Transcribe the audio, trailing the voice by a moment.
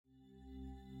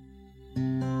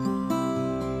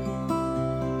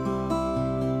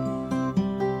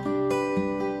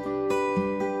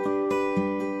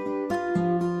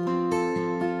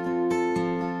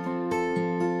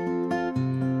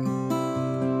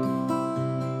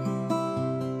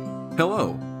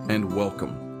Hello, and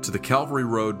welcome to the Calvary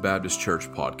Road Baptist Church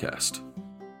podcast.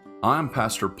 I'm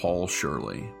Pastor Paul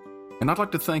Shirley, and I'd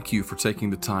like to thank you for taking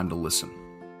the time to listen.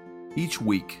 Each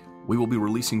week, we will be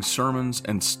releasing sermons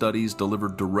and studies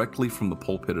delivered directly from the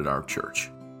pulpit at our church.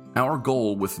 Our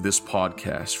goal with this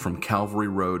podcast from Calvary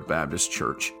Road Baptist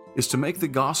Church is to make the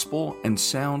gospel and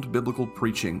sound biblical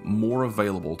preaching more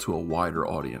available to a wider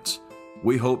audience.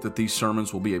 We hope that these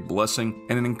sermons will be a blessing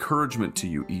and an encouragement to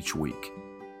you each week.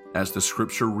 As the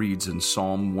scripture reads in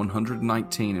Psalm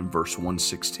 119 and verse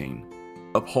 116,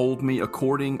 "Uphold me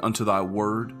according unto thy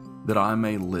word, that I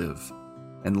may live,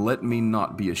 and let me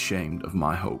not be ashamed of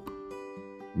my hope."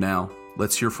 Now,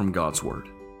 let's hear from God's word.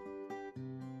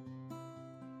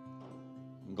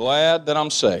 I'm glad that I'm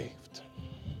saved,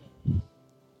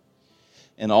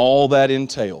 and all that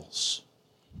entails.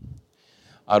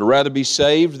 I'd rather be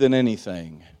saved than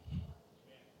anything.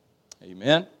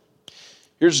 Amen.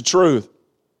 Here's the truth.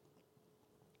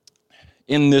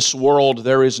 In this world,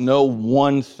 there is no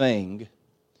one thing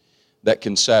that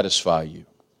can satisfy you.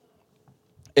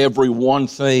 Every one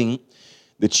thing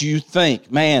that you think,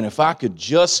 man, if I could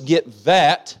just get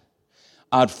that,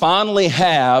 I'd finally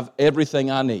have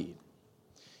everything I need.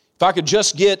 If I could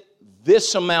just get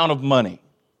this amount of money,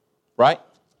 right?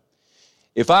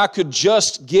 If I could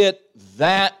just get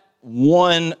that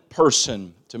one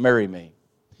person to marry me.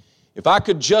 If I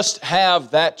could just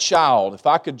have that child, if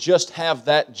I could just have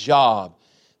that job,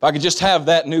 if I could just have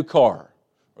that new car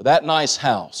or that nice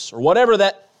house or whatever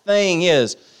that thing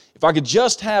is, if I could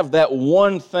just have that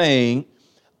one thing,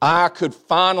 I could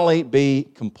finally be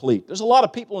complete. There's a lot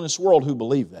of people in this world who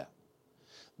believe that.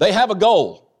 They have a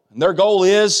goal, and their goal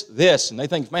is this, and they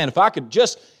think, man, if I could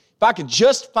just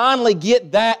finally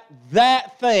get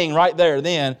that thing right there,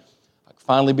 then I could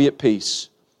finally be at peace.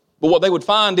 But what they would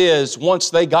find is,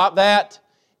 once they got that,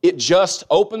 it just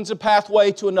opens a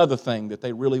pathway to another thing that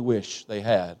they really wish they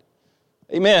had.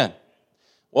 Amen.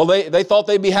 Well, they thought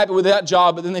they'd be happy with that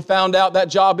job, but then they found out that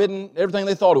job isn't everything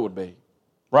they thought it would be.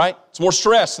 Right? It's more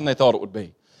stress than they thought it would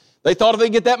be. They thought if they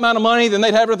get that amount of money, then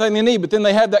they'd have everything they need, but then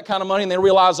they had that kind of money and they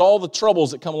realize all the troubles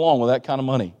that come along with that kind of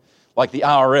money, like the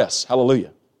IRS.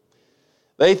 Hallelujah.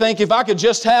 They think if I could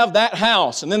just have that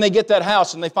house, and then they get that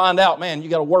house and they find out, man, you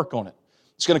got to work on it.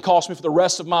 It's going to cost me for the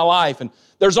rest of my life. And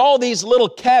there's all these little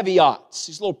caveats,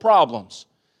 these little problems.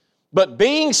 But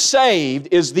being saved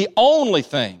is the only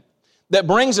thing that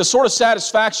brings a sort of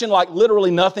satisfaction like literally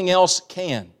nothing else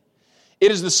can. It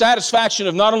is the satisfaction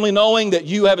of not only knowing that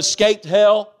you have escaped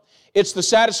hell, it's the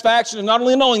satisfaction of not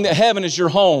only knowing that heaven is your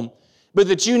home, but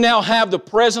that you now have the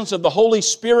presence of the Holy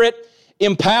Spirit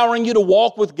empowering you to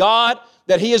walk with God,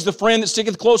 that He is the friend that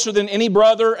sticketh closer than any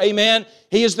brother. Amen.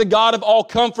 He is the God of all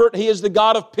comfort. He is the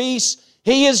God of peace.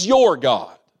 He is your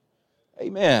God.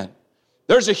 Amen.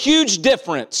 There's a huge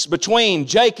difference between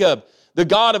Jacob, the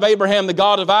God of Abraham, the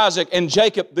God of Isaac, and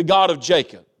Jacob, the God of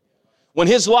Jacob. When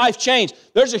his life changed,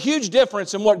 there's a huge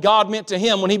difference in what God meant to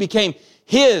him when He became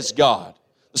his God.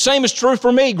 The same is true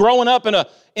for me, growing up in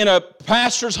a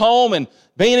pastor's home and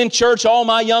being in church all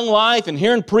my young life and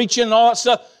hearing preaching and all that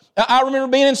stuff. I remember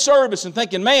being in service and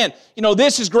thinking, man,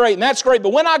 this is great and that's great.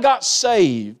 But when I got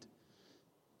saved,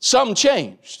 something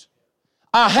changed.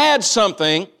 I had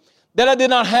something that I did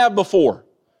not have before,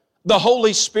 the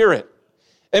Holy Spirit.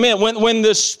 Amen. When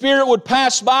the Spirit would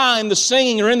pass by in the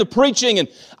singing or in the preaching, and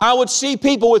I would see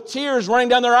people with tears running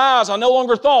down their eyes, I no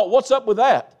longer thought, what's up with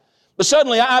that? But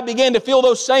suddenly I began to feel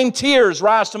those same tears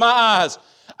rise to my eyes.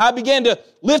 I began to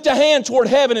lift a hand toward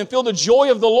heaven and feel the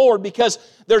joy of the Lord, because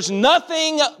there's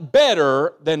nothing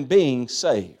better than being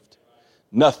saved.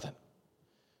 Nothing.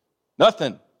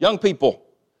 Nothing. Young people,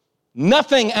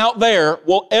 nothing out there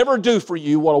will ever do for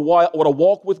you what a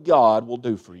walk with God will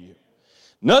do for you.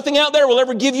 Nothing out there will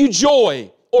ever give you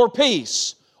joy or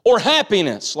peace or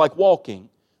happiness like walking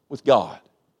with God.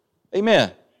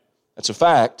 Amen. That's a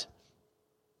fact.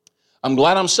 I'm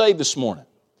glad I'm saved this morning.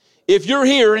 If you're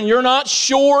here and you're not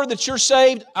sure that you're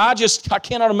saved, I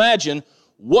cannot imagine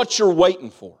what you're waiting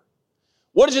for.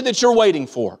 What is it that you're waiting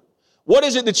for? What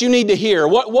is it that you need to hear?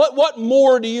 What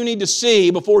more do you need to see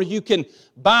before you can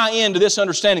buy into this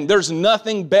understanding? There's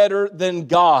nothing better than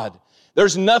God.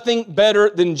 There's nothing better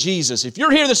than Jesus. If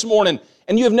you're here this morning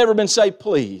and you have never been saved,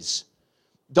 please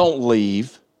don't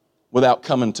leave without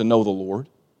coming to know the Lord.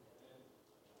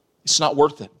 It's not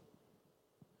worth it.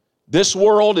 This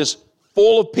world is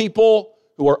full of people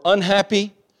who are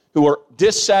unhappy, who are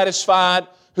dissatisfied,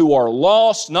 who are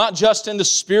lost, not just in the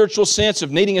spiritual sense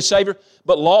of needing a Savior,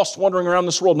 but lost wandering around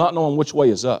this world not knowing which way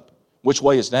is up, which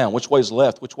way is down, which way is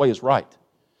left, which way is right.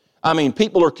 I mean,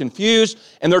 people are confused,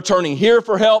 and they're turning here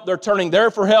for help, they're turning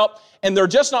there for help, and they're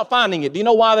just not finding it. Do you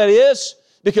know why that is?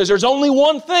 Because there's only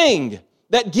one thing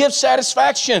that gives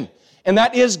satisfaction, and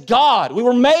that is God. We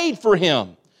were made for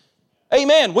Him.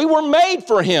 Amen. We were made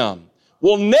for Him.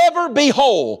 We'll never be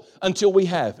whole until we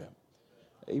have Him.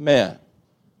 Amen.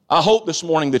 I hope this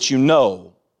morning that you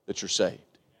know that you're saved.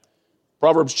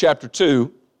 Proverbs chapter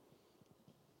 2.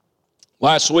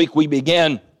 Last week we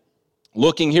began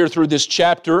looking here through this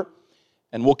chapter,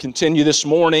 and we'll continue this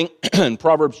morning in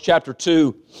Proverbs chapter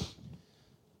 2.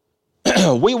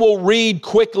 We will read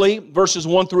quickly verses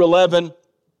 1 through 11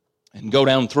 and go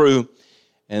down through,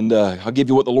 and I'll give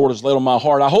you what the Lord has laid on my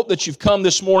heart. I hope that you've come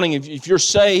this morning. If you're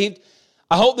saved,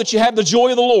 I hope that you have the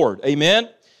joy of the Lord. Amen.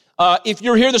 If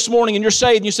you're here this morning and you're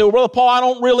saved and you say, well, Brother Paul, I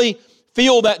don't really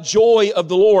feel that joy of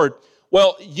the Lord.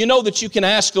 Well, you know that you can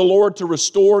ask the Lord to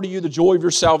restore to you the joy of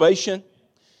your salvation.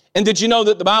 And did you know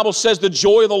that the Bible says the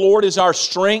joy of the Lord is our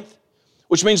strength?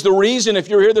 Which means the reason, if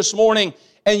you're here this morning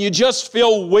and you just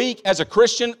feel weak as a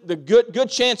Christian, the good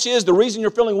chance is the reason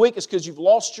you're feeling weak is because you've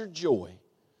lost your joy.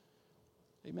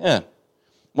 Amen.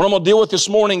 What I'm going to deal with this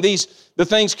morning, the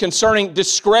things concerning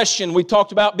discretion. We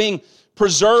talked about being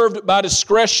preserved by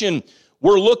discretion.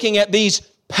 We're looking at these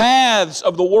paths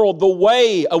of the world, the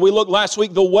way. We looked last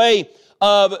week, the way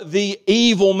of the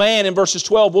evil man in verses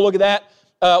 12. We'll look at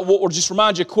that. We'll just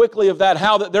remind you quickly of that,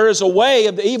 how that there is a way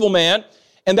of the evil man,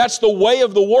 and that's the way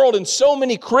of the world. And so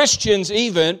many Christians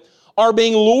even are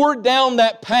being lured down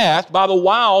that path by the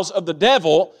wiles of the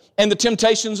devil and the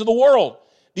temptations of the world.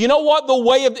 Do you know what the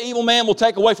way of the evil man will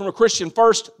take away from a Christian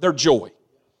first? Their joy.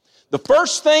 The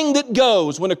first thing that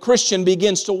goes when a Christian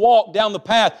begins to walk down the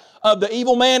path of the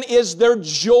evil man is their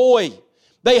joy.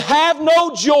 They have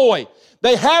no joy.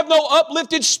 They have no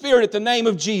uplifted spirit at the name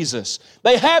of Jesus.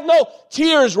 They have no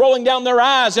tears rolling down their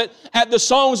eyes at the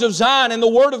songs of Zion and the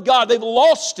Word of God. They've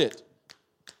lost it.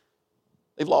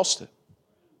 They've lost it.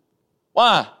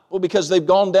 Why? Well, because they've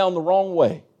gone down the wrong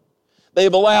way.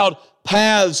 They've allowed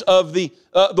paths of the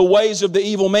ways of the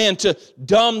evil man to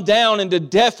dumb down and to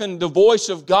deafen the voice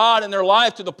of God in their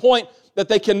life to the point that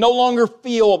they can no longer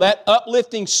feel that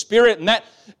uplifting spirit and that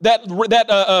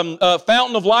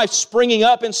fountain of life springing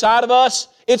up inside of us.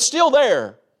 It's still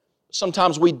there.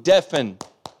 Sometimes we deafen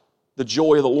the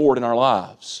joy of the Lord in our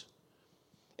lives.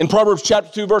 In Proverbs chapter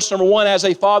 2, verse number 1, as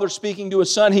a father speaking to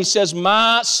his son, he says,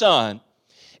 "My son,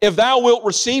 if thou wilt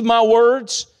receive my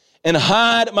words and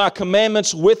hide my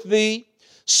commandments with thee,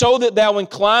 so that thou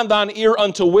incline thine ear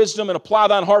unto wisdom and apply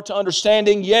thine heart to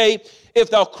understanding. Yea, if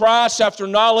thou criest after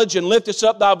knowledge and liftest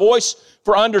up thy voice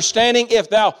for understanding, if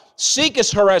thou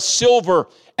seekest her as silver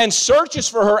and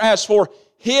searchest for her as for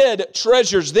hid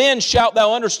treasures, then shalt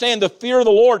thou understand the fear of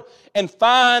the Lord and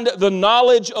find the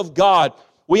knowledge of God."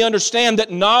 We understand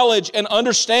that knowledge and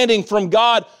understanding from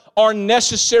God are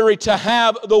necessary to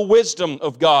have the wisdom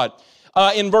of God.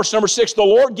 In verse number 6, "The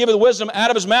Lord giveth wisdom, out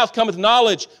of his mouth cometh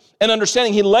knowledge and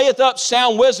understanding. He layeth up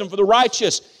sound wisdom for the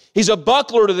righteous. He's a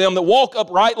buckler to them that walk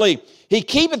uprightly. He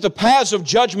keepeth the paths of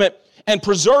judgment and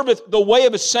preserveth the way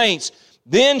of his saints.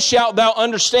 Then shalt thou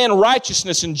understand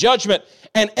righteousness and judgment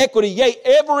and equity, yea,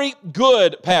 every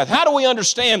good path." How do we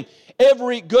understand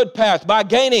every good path? By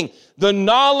gaining the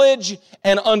knowledge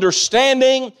and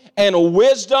understanding and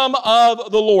wisdom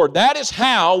of the Lord. That is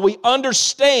how we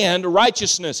understand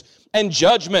righteousness and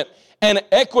judgment and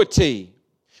equity.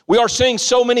 We are seeing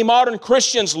so many modern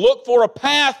Christians look for a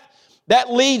path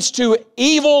that leads to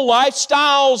evil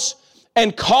lifestyles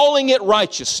and calling it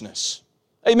righteousness.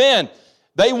 Amen.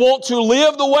 They want to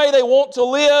live the way they want to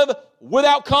live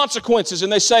without consequences.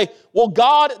 And they say, well,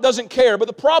 God doesn't care. But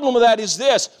the problem with that is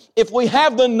this. If we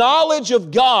have the knowledge of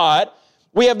God,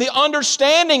 we have the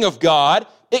understanding of God,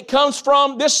 it comes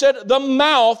from, this said, the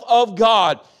mouth of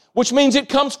God, which means it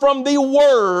comes from the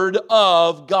Word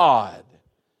of God.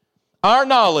 Our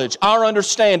knowledge, our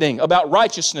understanding about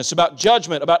righteousness, about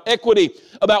judgment, about equity,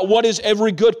 about what is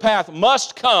every good path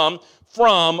must come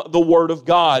from the Word of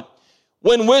God.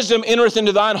 When wisdom entereth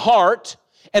into thine heart,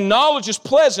 and knowledge is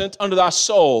pleasant unto thy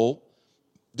soul,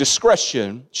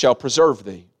 discretion shall preserve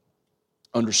thee,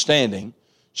 understanding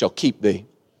shall keep thee.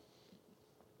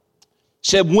 It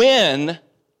said, when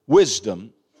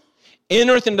wisdom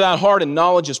entereth into thy heart, and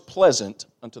knowledge is pleasant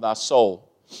unto thy soul.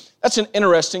 That's an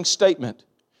interesting statement.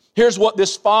 Here's what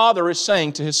this father is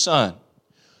saying to his son.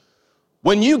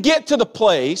 When you get to the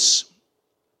place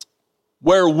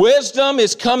where wisdom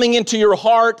is coming into your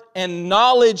heart and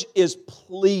knowledge is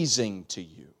pleasing to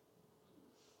you.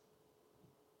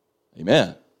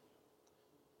 Amen.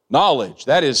 Knowledge,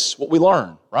 that is what we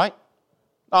learn, right?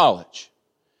 Knowledge.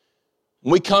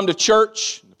 When we come to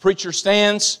church, the preacher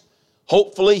stands,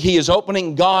 Hopefully, he is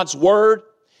opening God's Word.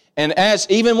 And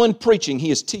even when preaching, he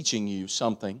is teaching you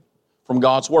something from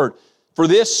God's Word. For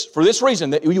this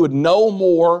reason, that you would know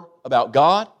more about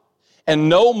God and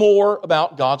know more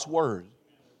about God's Word.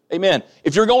 Amen.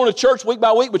 If you're going to church week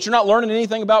by week, but you're not learning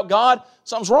anything about God,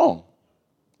 something's wrong.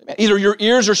 Amen. Either your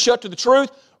ears are shut to the truth,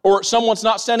 or someone's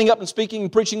not standing up and speaking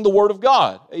and preaching the Word of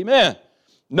God. Amen.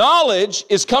 Knowledge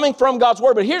is coming from God's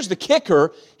Word, but here's the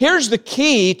kicker. Here's the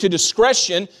key to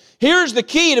discretion. Here's the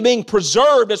key to being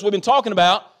preserved, as we've been talking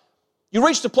about. You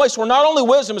reach the place where not only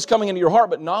wisdom is coming into your heart,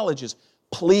 but knowledge is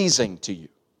pleasing to you.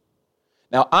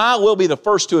 Now, I will be the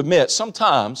first to admit,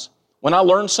 sometimes when I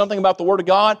learn something about the Word of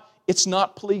God, it's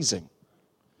not pleasing.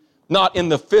 Not in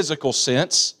the physical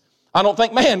sense. I don't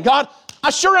think, man, God, I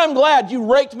sure am glad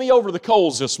you raked me over the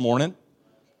coals this morning.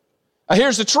 Now,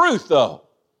 here's the truth, though.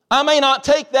 I may not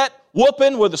take that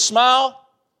whooping with a smile,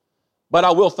 but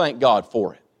I will thank God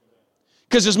for it.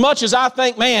 Because as much as I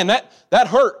think, man, that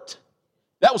hurt,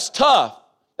 that was tough,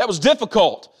 that was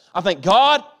difficult, I think,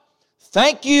 God,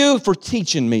 thank you for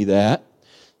teaching me that.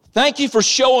 Thank you for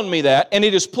showing me that, and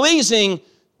it is pleasing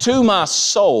to my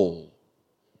soul.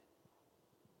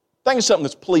 Think of something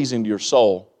that's pleasing to your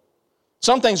soul.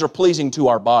 Some things are pleasing to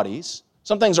our bodies.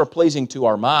 Some things are pleasing to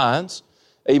our minds.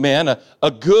 Amen.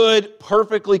 A good,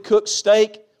 perfectly cooked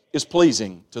steak is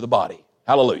pleasing to the body.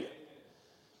 Hallelujah.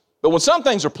 But when some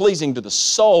things are pleasing to the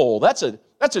soul, that's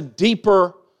a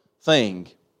deeper thing.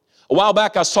 A while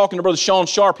back, I was talking to Brother Sean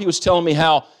Sharp. He was telling me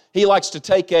how he likes to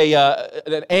take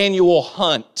an annual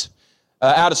hunt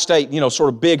out of state, sort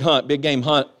of big game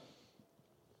hunt.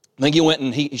 I think he went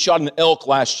and he shot an elk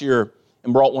last year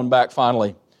and brought one back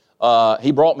finally.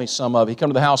 He brought me some of it. He came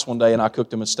to the house one day and I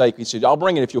cooked him a steak. He said, I'll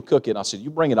bring it if you'll cook it. And I said,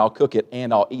 you bring it, I'll cook it,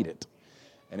 and I'll eat it.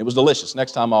 And it was delicious.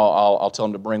 Next time I'll tell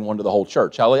him to bring one to the whole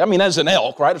church. I mean, that's an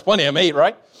elk, right? There's plenty of meat,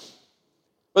 right?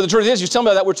 But the truth is, he was telling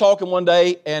me that we're talking one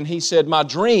day, and he said, my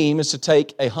dream is to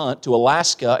take a hunt to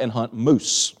Alaska and hunt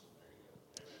moose.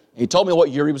 And he told me what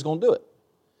year he was going to do it.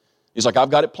 He's like, I've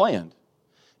got it planned.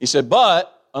 He said,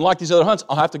 but unlike these other hunts,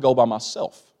 I'll have to go by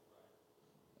myself.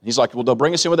 He's like, well, they'll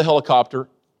bring us in with a helicopter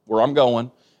where I'm going,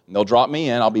 and they'll drop me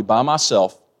in. I'll be by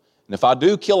myself. And if I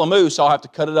do kill a moose, I'll have to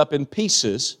cut it up in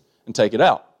pieces and take it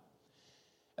out.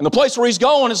 And the place where he's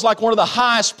going is like one of the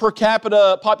highest per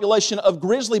capita population of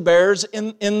grizzly bears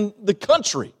in the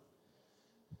country.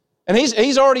 And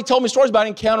he's already told me stories about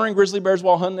encountering grizzly bears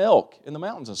while hunting elk in the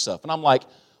mountains and stuff. And I'm like,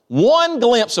 one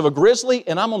glimpse of a grizzly,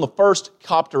 and I'm on the first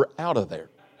copter out of there.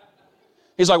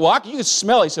 He's like, well, you can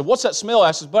smell it. He said, what's that smell? I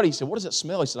asked his buddy. He said, what does that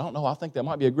smell? He said, I don't know. I think that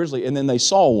might be a grizzly. And then they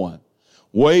saw one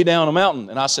way down a mountain.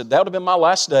 And I said, that would have been my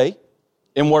last day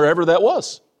in wherever that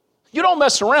was. You don't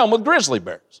mess around with grizzly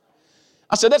bears.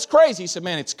 I said, that's crazy. He said,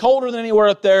 man, it's colder than anywhere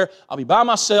up there. I'll be by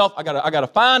myself. I got to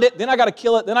find it. Then I got to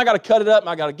kill it. Then I got to cut it up, and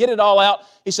I got to get it all out.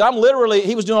 He said,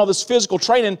 he was doing all this physical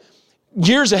training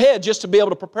years ahead just to be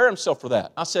able to prepare himself for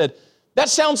that. I said, that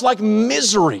sounds like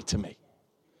misery to me.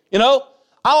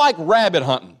 I like rabbit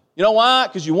hunting. You know why?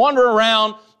 Because you wander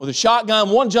around with a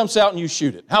shotgun, one jumps out and you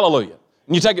shoot it. Hallelujah.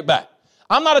 And you take it back.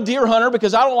 I'm not a deer hunter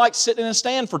because I don't like sitting in a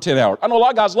stand for 10 hours. I know a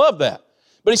lot of guys love that.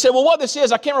 But he said, well, what this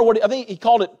is, I can't remember I think he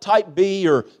called it type B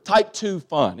or type 2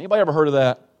 fun. Anybody ever heard of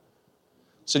that? I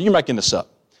said, you're making this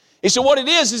up. He said, what it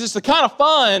is it's the kind of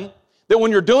fun that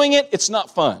when you're doing it, it's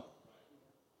not fun.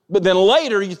 But then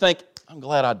later you think, I'm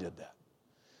glad I did that.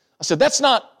 I said, that's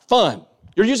not fun.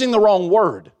 You're using the wrong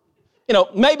word.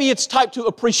 Maybe it's type 2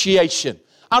 appreciation.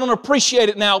 I don't appreciate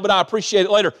it now, but I appreciate it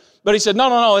later. But he said,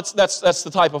 no, that's the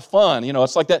type of fun.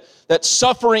 It's like that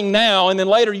suffering now, and then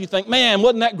later you think, man,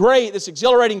 wasn't that great, this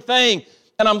exhilarating thing?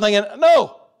 And I'm thinking,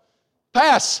 no,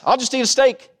 pass. I'll just eat a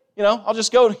steak. I'll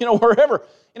just go, wherever.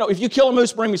 If you kill a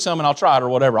moose, bring me some and I'll try it or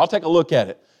whatever. I'll take a look at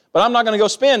it. But I'm not going to go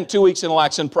spend 2 weeks in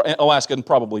Alaska and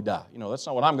probably die. That's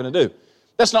not what I'm going to do.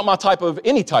 That's not my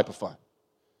any type of fun.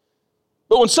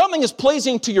 But when something is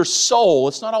pleasing to your soul,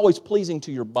 it's not always pleasing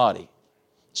to your body.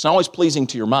 It's not always pleasing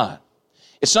to your mind.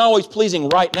 It's not always pleasing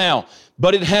right now,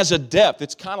 but it has a depth.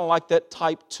 It's kind of like that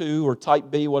type 2 or type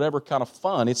B, whatever kind of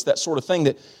fun. It's that sort of thing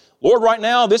that, Lord, right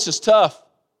now, this is tough.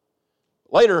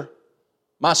 Later,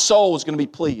 my soul is going to be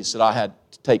pleased that I had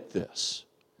to take this,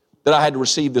 that I had to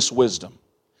receive this wisdom,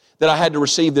 that I had to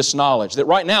receive this knowledge, that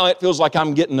right now it feels like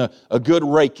I'm getting a good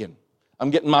raking.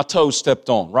 I'm getting my toes stepped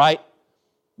on, right?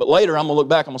 But later, I'm going to look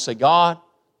back, I'm going to say, God,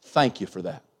 thank you for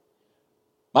that.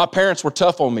 My parents were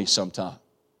tough on me sometimes.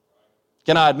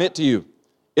 Can I admit to you,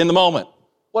 in the moment,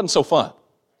 wasn't so fun.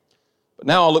 But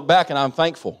now I look back and I'm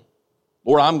thankful.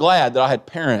 Lord, I'm glad that I had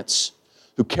parents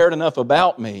who cared enough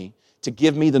about me to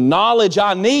give me the knowledge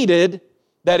I needed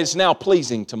that is now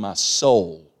pleasing to my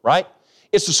soul, right?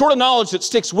 It's the sort of knowledge that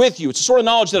sticks with you. It's the sort of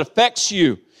knowledge that affects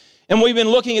you. And we've been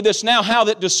looking at this now, how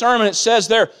that discernment, it says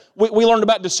there, we learned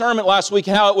about discernment last week,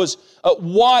 how it was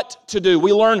what to do.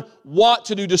 We learned what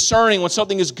to do, discerning when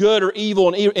something is good or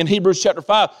evil in Hebrews chapter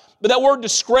 5. But that word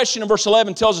discretion in verse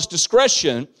 11 tells us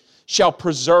discretion shall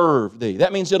preserve thee.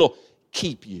 That means it'll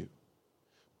keep you.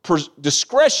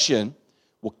 Discretion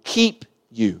will keep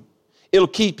you. It'll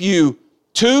keep you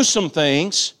to some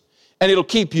things, and it'll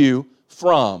keep you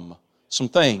from some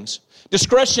things.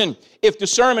 Discretion, if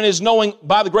discernment is knowing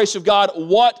by the grace of God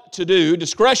what to do,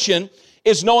 discretion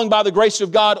is knowing by the grace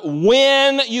of God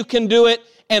when you can do it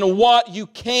and what you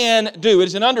can do. It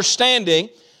is an understanding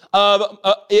of,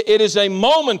 it is a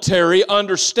momentary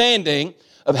understanding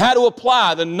of how to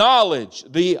apply the knowledge,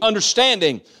 the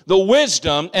understanding, the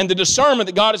wisdom, and the discernment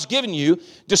that God has given you.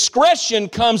 Discretion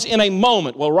comes in a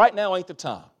moment. Well, right now ain't the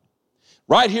time.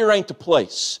 Right here ain't the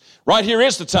place. Right here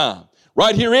is the time.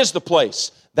 Right here is the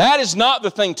place. That is not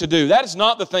the thing to do. That is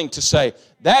not the thing to say.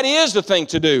 That is the thing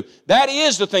to do. That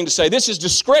is the thing to say. This is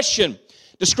discretion.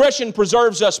 Discretion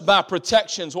preserves us by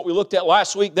protections. What we looked at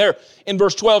last week there in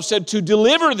verse 12 said, to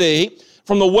deliver thee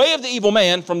from the way of the evil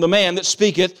man, from the man that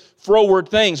speaketh froward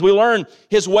things. We learn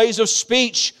his ways of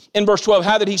speech in verse 12,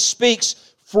 how that he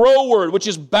speaks froward, which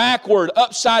is backward,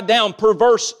 upside down,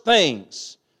 perverse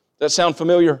things. Does that sound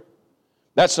familiar?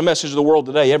 That's the message of the world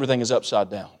today. Everything is upside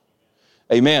down.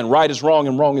 Amen. Right is wrong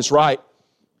and wrong is right.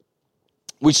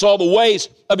 We saw the ways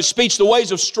of his speech, the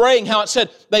ways of straying, how it said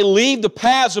they leave the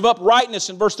paths of uprightness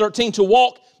in verse 13 to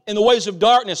walk in the ways of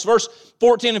darkness. Verse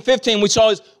 14 and 15, we saw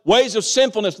his ways of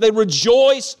sinfulness. They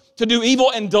rejoice to do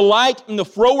evil and delight in the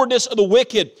frowardness of the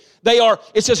wicked. They are,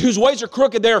 it says, whose ways are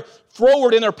crooked, they're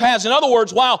froward in their paths. In other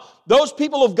words, while those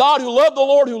people of God who love the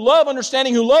Lord, who love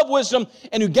understanding, who love wisdom,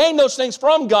 and who gain those things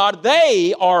from God,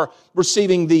 they are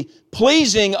receiving the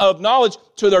pleasing of knowledge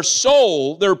to their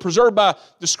soul. They're preserved by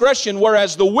discretion,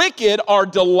 whereas the wicked are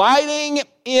delighting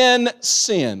in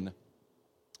sin.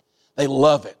 They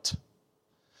love it.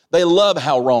 They love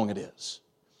how wrong it is.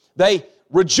 They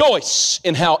rejoice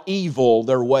in how evil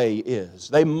their way is.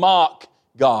 They mock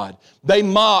God. They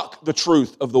mock the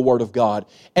truth of the Word of God.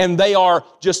 And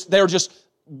they're just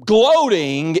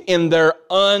gloating in their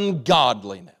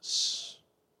ungodliness.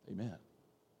 Amen.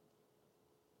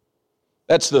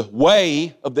 That's the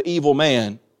way of the evil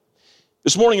man.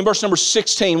 This morning in verse number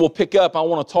 16, we'll pick up. I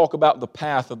want to talk about the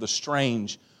path of the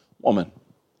strange woman.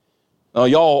 Now,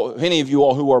 any of you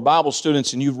all who are Bible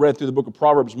students and you've read through the book of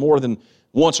Proverbs more than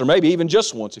once, or maybe even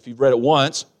just once, if you've read it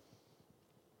once,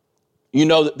 you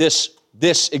know that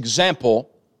this example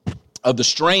of the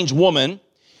strange woman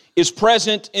is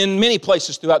present in many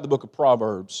places throughout the book of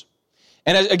Proverbs.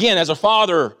 And as a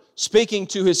father speaking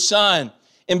to his son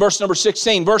in verse number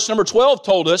 16, verse number 12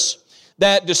 told us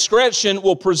that discretion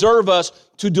will preserve us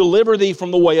to deliver thee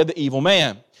from the way of the evil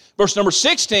man. Verse number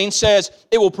 16 says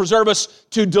it will preserve us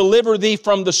to deliver thee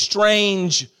from the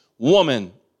strange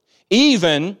woman,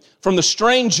 even from the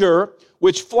stranger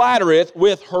which flattereth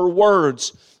with her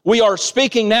words. We are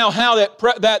speaking now how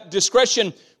that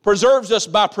discretion preserves us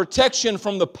by protection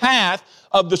from the path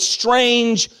of the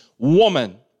strange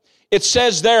woman. It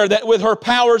says there that with her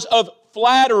powers of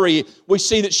flattery, we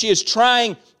see that she is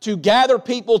trying to gather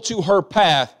people to her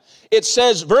path. It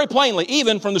says very plainly,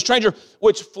 even from the stranger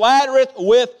which flattereth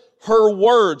with her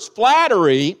words.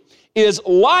 Flattery is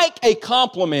like a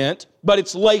compliment, but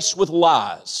it's laced with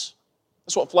lies.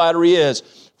 That's what flattery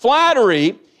is.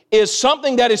 Flattery is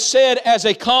something that is said as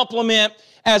a compliment,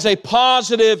 as a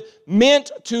positive,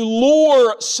 meant to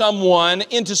lure someone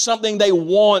into something they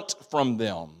want from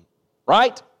them.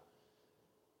 Right?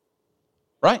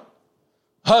 Right?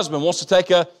 Husband wants to take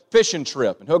a fishing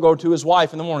trip, and he'll go to his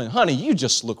wife in the morning, honey, you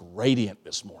just look radiant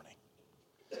this morning.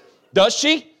 Does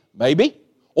she? Maybe.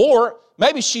 Or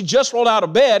maybe she just rolled out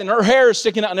of bed and her hair is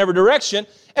sticking out in every direction,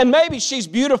 and maybe she's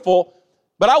beautiful,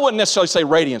 but I wouldn't necessarily say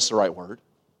radiant's the right word.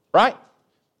 Right?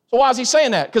 So why is he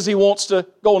saying that? Because he wants to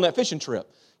go on that fishing trip.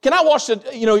 Can I wash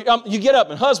you get up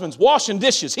and husband's washing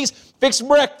dishes. He's fixing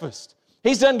breakfast.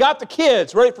 He's done got the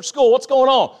kids ready for school. What's going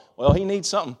on? Well, he needs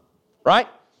something, right?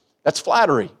 That's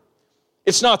flattery.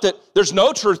 It's not that there's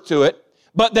no truth to it,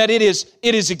 but that it is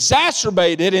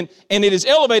exacerbated and it is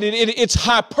elevated. It's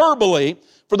hyperbole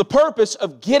for the purpose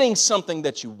of getting something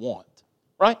that you want,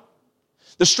 right?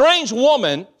 The strange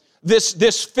woman,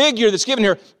 this figure that's given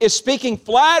here, is speaking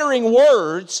flattering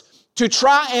words to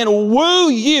try and woo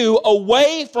you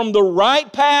away from the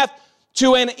right path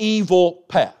to an evil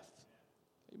path.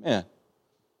 Amen.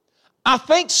 I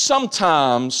think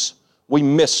sometimes we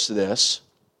miss this.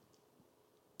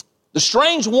 The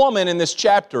strange woman in this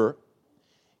chapter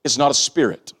is not a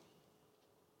spirit.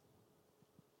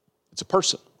 It's a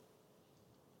person.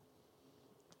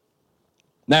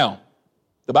 Now,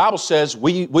 the Bible says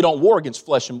we don't war against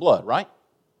flesh and blood, right?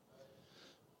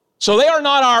 So they are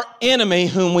not our enemy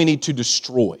whom we need to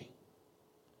destroy.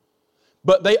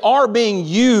 But they are being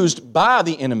used by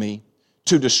the enemy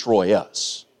to destroy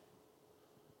us.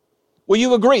 Will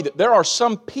you agree that there are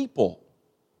some people,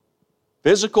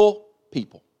 physical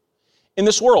people, in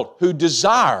this world who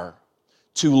desire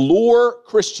to lure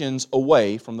Christians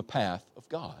away from the path of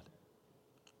God?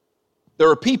 There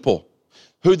are people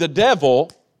who the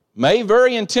devil may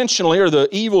very intentionally, or the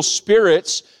evil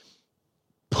spirits,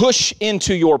 push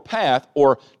into your path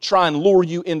or try and lure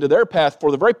you into their path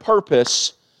for the very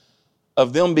purpose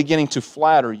of them beginning to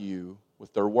flatter you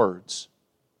with their words.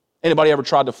 Anybody ever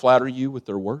tried to flatter you with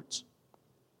their words?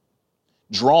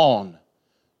 Drawn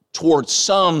towards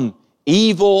some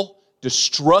evil,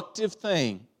 destructive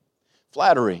thing.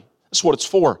 Flattery. That's what it's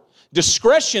for.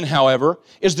 Discretion, however,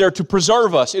 is there to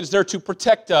preserve us. It is there to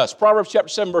protect us. Proverbs chapter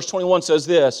 7, verse 21 says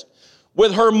this,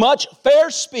 with her much fair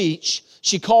speech,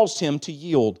 she caused him to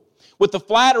yield. With the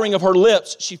flattering of her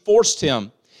lips, she forced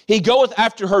him. He goeth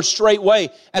after her straightway,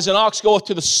 as an ox goeth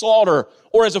to the slaughter,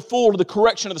 or as a fool to the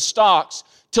correction of the stocks,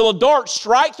 till a dart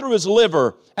strike through his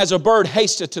liver, as a bird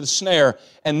hasteth to the snare,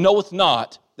 and knoweth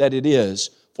not that it is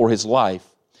for his life.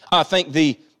 I think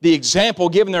the example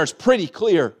given there is pretty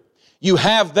clear. You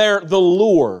have there the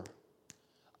lure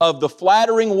of the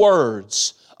flattering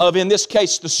words of, in this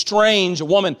case, the strange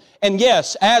woman. And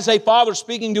yes, as a father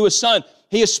speaking to his son,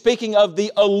 he is speaking of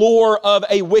the allure of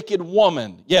a wicked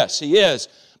woman. Yes, he is.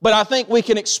 But I think we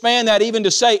can expand that even to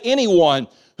say anyone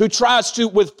who tries to,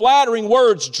 with flattering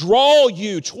words, draw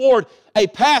you toward a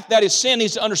path that is sin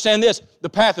needs to understand this. The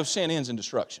path of sin ends in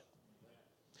destruction.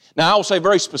 Now, I will say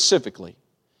very specifically,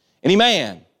 any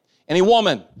man, any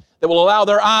woman that will allow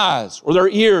their eyes or their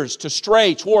ears to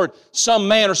stray toward some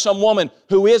man or some woman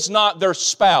who is not their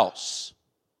spouse,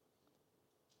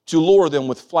 to lure them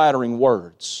with flattering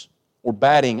words or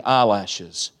batting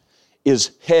eyelashes,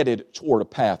 is headed toward a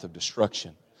path of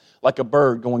destruction, like a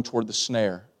bird going toward the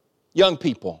snare. Young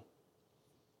people,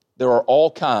 there are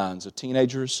all kinds of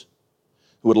teenagers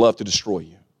who would love to destroy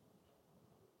you.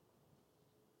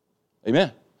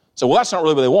 Amen. So, well, that's not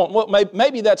really what they want. Well,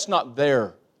 maybe that's not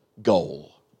their goal.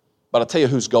 But I'll tell you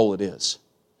whose goal it is.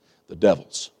 The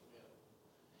devil's.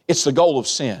 It's the goal of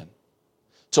sin,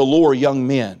 to lure young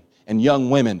men and young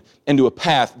women into a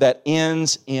path that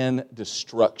ends in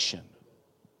destruction.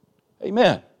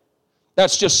 Amen.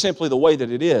 That's just simply the way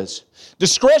that it is.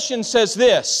 Discretion says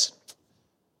this.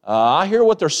 I hear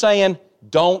what they're saying.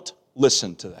 Don't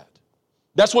listen to that.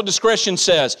 That's what discretion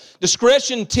says.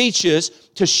 Discretion teaches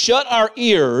to shut our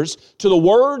ears to the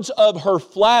words of her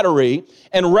flattery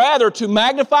and rather to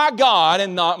magnify God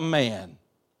and not man.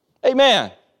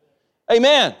 Amen.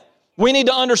 Amen. We need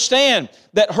to understand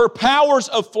that her powers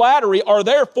of flattery are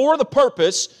there for the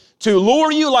purpose to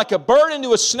lure you like a bird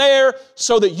into a snare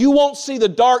so that you won't see the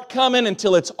dart coming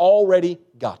until it's already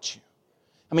got you.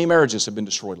 How many marriages have been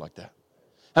destroyed like that?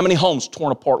 How many homes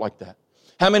torn apart like that?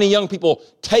 How many young people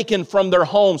taken from their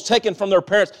homes, taken from their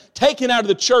parents, taken out of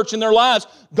the church in their lives,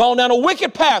 gone down a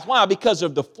wicked path? Why? Because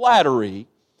of the flattery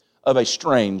of a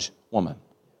strange woman.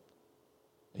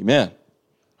 Amen.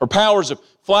 Her powers of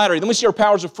flattery. Then we see her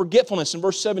powers of forgetfulness. In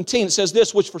verse 17, it says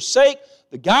this, which forsake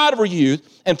the God of her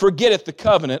youth and forgetteth the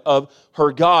covenant of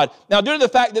her God. Now, due to the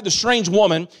fact that the strange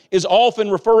woman is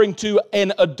often referring to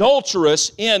an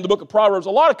adulteress in the book of Proverbs,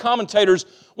 a lot of commentators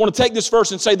want to take this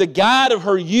verse and say the God of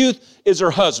her youth is her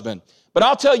husband. But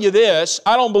I'll tell you this,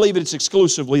 I don't believe it's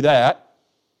exclusively that.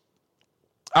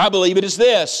 I believe it is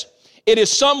this. It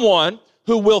is someone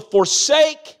who will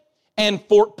forsake and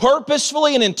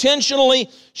purposefully and intentionally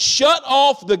shut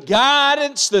off the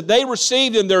guidance that they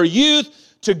received in their youth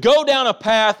to go down a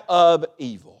path of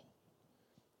evil.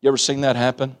 You ever seen that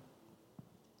happen?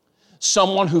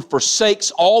 Someone who forsakes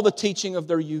all the teaching of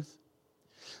their youth.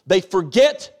 They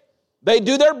forget, they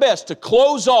do their best to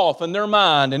close off in their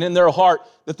mind and in their heart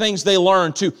the things they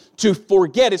learned, to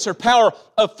forget. It's their power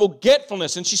of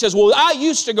forgetfulness. And she says, well, I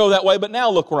used to go that way, but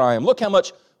now look where I am. Look how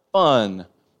much fun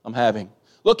I'm having.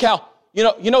 Look how,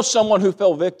 you know someone who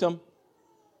fell victim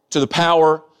to the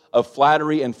power of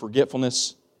flattery and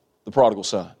forgetfulness? The prodigal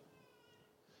son.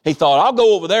 He thought, I'll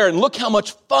go over there and look how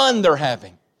much fun they're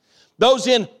having. Those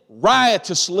in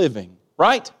riotous living,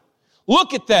 right?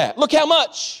 Look at that. Look how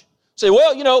much. Say,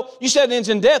 well, you said it ends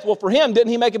in death. Well, for him, didn't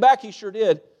he make it back? He sure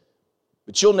did.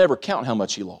 But you'll never count how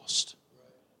much he lost.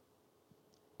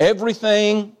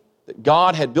 Everything that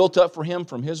God had built up for him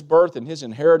from his birth and his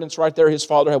inheritance right there, his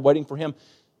father had waiting for him,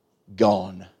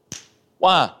 gone.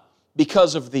 Why?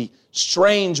 Because of the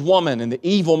strange woman and the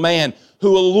evil man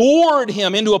who allured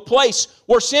him into a place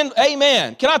where sin,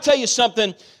 amen. Can I tell you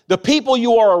something? The people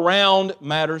you are around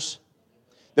matters.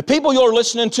 The people you're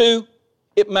listening to,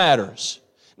 it matters.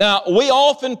 Now, we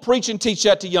often preach and teach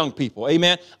that to young people,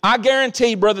 amen. I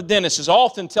guarantee Brother Dennis is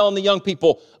often telling the young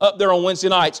people up there on Wednesday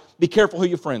nights, be careful who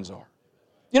your friends are.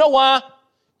 You know why?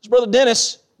 Because Brother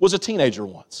Dennis was a teenager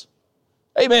once.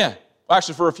 Amen. Well,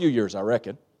 actually, for a few years, I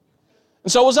reckon.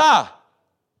 And so was I.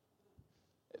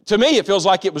 To me, it feels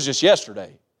like it was just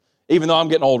yesterday, even though I'm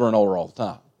getting older and older all the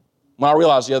time. When I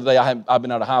realized the other day I've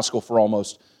been out of high school for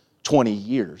almost 20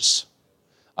 years,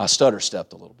 I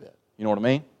stutter-stepped a little bit. You know what I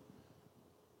mean?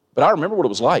 But I remember what it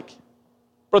was like.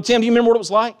 Brother Tim, do you remember what it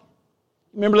was like?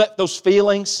 You remember those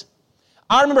feelings?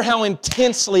 I remember how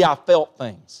intensely I felt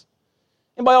things.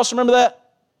 Anybody else remember that?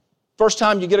 First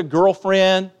time you get a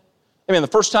girlfriend. I mean, the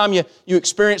first time you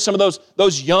experience some of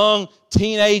those young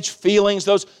teenage feelings,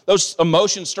 those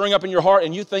emotions stirring up in your heart,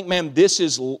 and you think, man, this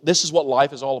is what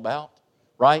life is all about,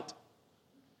 right?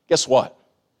 Guess what?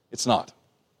 It's not.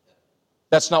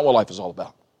 That's not what life is all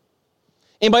about.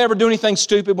 Anybody ever do anything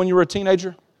stupid when you were a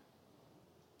teenager?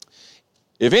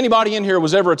 If anybody in here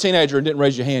was ever a teenager and didn't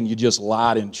raise your hand, you just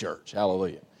lied in church.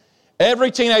 Hallelujah. Every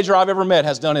teenager I've ever met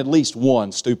has done at least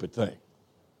one stupid thing.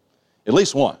 At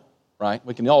least one, right?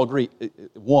 We can all agree,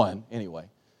 one anyway.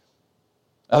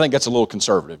 I think that's a little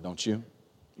conservative, don't you?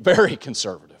 Very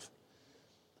conservative.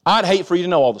 I'd hate for you to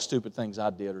know all the stupid things I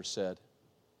did or said.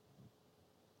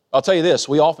 I'll tell you this,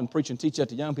 we often preach and teach that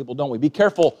to young people, don't we? Be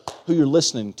careful who you're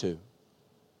listening to,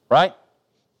 right?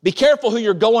 Be careful who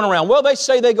you're going around. Well, they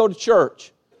say they go to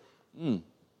church.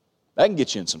 That can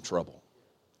get you in some trouble.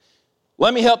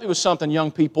 Let me help you with something,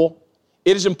 young people.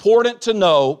 It is important to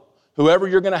know whoever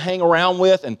you're going to hang around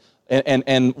with,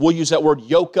 and we'll use that word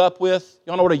yoke up with.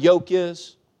 Y'all know what a yoke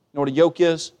is? You know what a yoke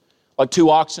is? Like two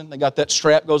oxen. They got that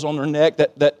strap goes on their neck,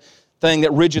 that thing,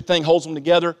 that rigid thing holds them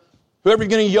together. Whoever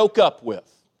you're going to yoke up with,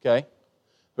 okay?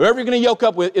 Whoever you're going to yoke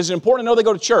up with, is it important to know they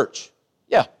go to church?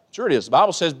 Yeah. Sure it is. The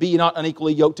Bible says, be ye not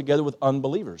unequally yoked together with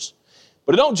unbelievers.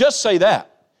 But it don't just say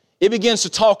that. It begins to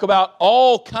talk about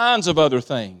all kinds of other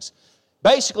things.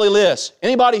 Basically this,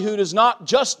 anybody who does not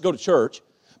just go to church,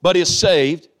 but is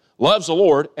saved, loves the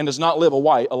Lord, and does not live a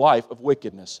life of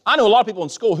wickedness. I know a lot of people in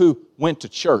school who went to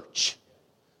church.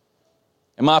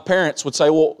 And my parents would say,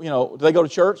 well, you know, do they go to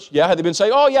church? Yeah, had they been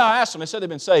saved? Oh, yeah, I asked them. They said they've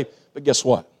been saved. But guess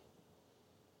what?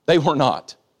 They were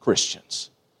not Christians.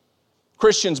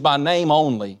 Christians by name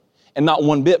only, and not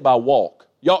one bit by walk.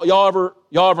 Y'all ever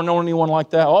known anyone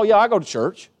like that? Oh yeah, I go to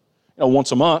church,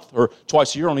 once a month or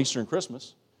twice a year on Easter and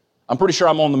Christmas. I'm pretty sure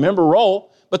I'm on the member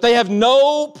roll, but they have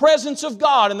no presence of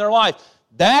God in their life.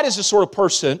 That is the sort of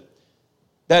person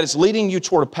that is leading you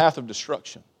toward a path of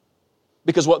destruction.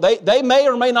 Because what they may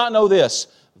or may not know this,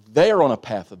 they are on a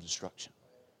path of destruction.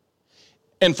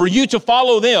 And for you to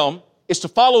follow them is to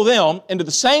follow them into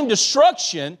the same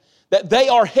destruction that they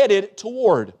are headed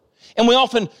toward. And we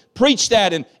often preach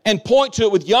that and point to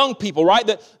it with young people, right?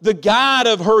 That the guide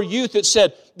of her youth, it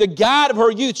said, the guide of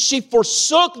her youth, she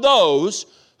forsook those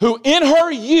who in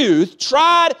her youth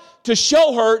tried to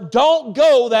show her, don't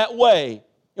go that way. You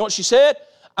know what she said?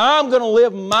 I'm going to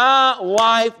live my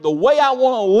life the way I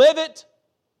want to live it.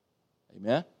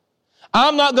 Amen.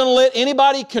 I'm not going to let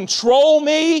anybody control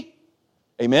me.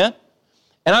 Amen.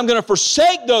 And I'm going to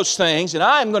forsake those things, and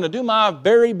I am going to do my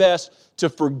very best to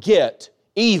forget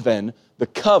even the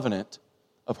covenant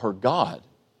of her God.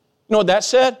 You know what that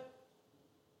said? It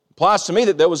applies to me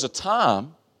that there was a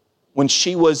time when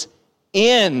she was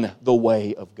in the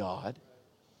way of God,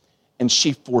 and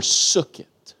she forsook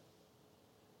it.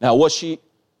 Now, was she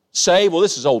saved? Well,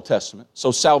 this is Old Testament,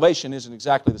 so salvation isn't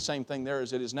exactly the same thing there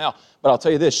as it is now. But I'll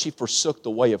tell you this, she forsook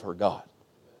the way of her God.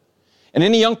 And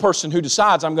any young person who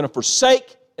decides, I'm going to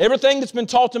forsake everything that's been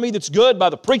taught to me that's good by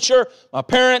the preacher, my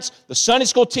parents, the Sunday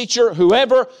school teacher,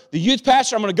 whoever, the youth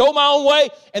pastor, I'm going to go my own way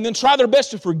and then try their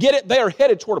best to forget it, they are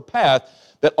headed toward a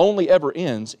path that only ever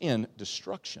ends in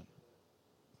destruction.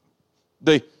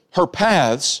 Her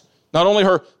paths, not only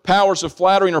her powers of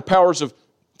flattery and her powers of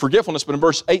forgetfulness, but in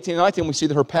verse 18 and 19 we see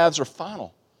that her paths are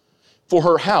final. For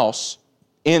her house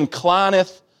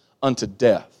inclineth unto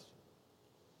death,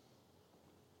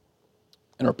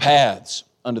 and her paths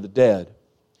unto the dead.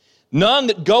 None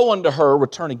that go unto her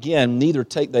return again, neither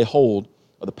take they hold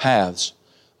of the paths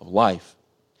of life.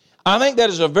 I think that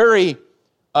is a very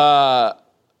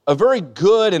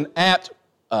good and apt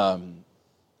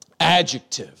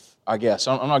adjective, I guess.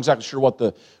 I'm not exactly sure what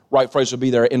the right phrase would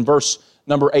be there. In verse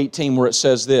number 18 where it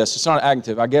says this, it's not an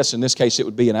adjective. I guess in this case it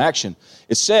would be an action.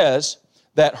 It says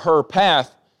that her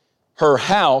path, her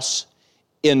house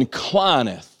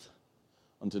inclineth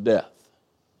unto death.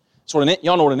 So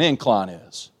y'all know what an incline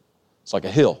is. It's like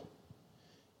a hill.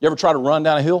 You ever try to run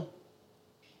down a hill?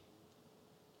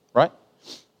 Right?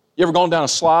 You ever gone down a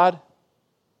slide?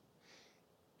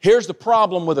 Here's the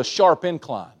problem with a sharp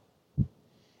incline.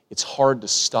 It's hard to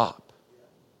stop.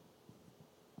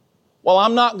 Well,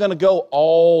 I'm not going to go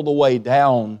all the way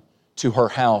down to her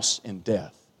house in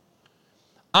death.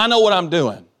 I know what I'm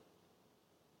doing.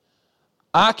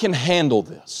 I can handle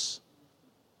this.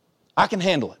 I can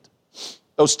handle it.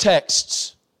 Those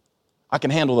texts, I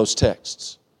can handle those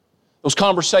texts. Those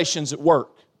conversations at work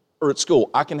or at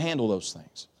school, I can handle those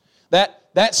things.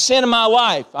 That sin in my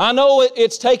life, I know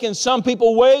it's taken some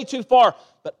people way too far,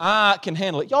 but I can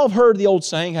handle it. Y'all have heard the old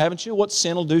saying, haven't you? What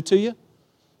sin will do to you?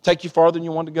 Take you farther than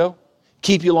you wanted to go?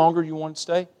 Keep you longer than you wanted to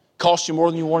stay? Cost you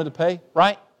more than you wanted to pay?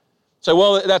 Right? So,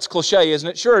 well, that's cliche, isn't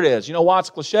it? Sure it is. You know why it's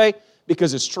cliche?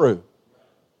 Because it's true.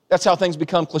 That's how things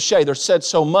become cliche. They're said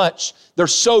so much. They're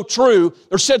so true.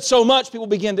 They're said so much,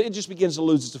 it just begins to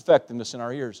lose its effectiveness in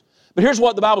our ears. But here's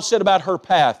what the Bible said about her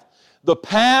path. The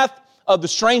path of the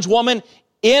strange woman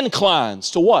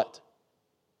inclines to what?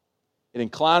 It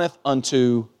inclineth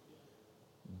unto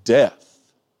death.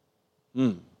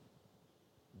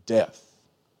 Death.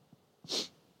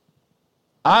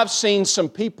 I've seen some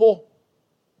people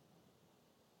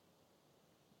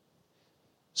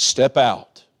step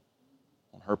out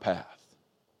on her path,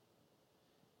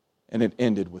 and it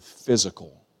ended with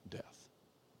physical death.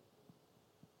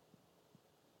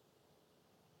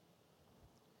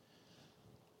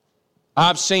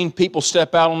 I've seen people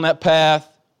step out on that path,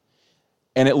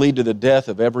 and it lead to the death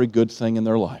of every good thing in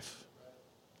their life.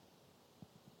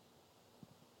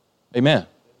 Amen.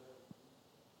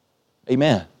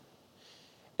 Amen.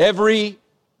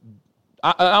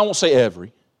 I won't say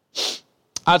every,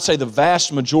 I'd say the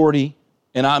vast majority,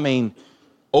 and I mean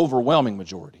overwhelming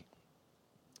majority,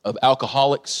 of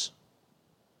alcoholics,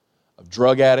 of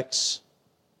drug addicts,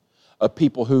 of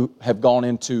people who have gone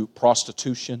into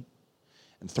prostitution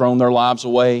and thrown their lives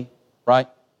away, right?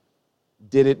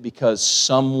 Did it because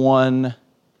someone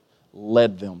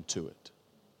led them to it.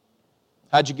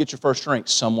 How'd you get your first drink?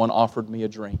 Someone offered me a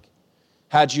drink.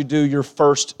 How'd you do your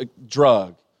first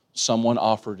drug? Someone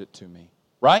offered it to me,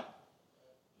 right?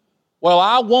 Well,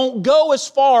 I won't go as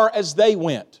far as they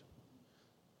went.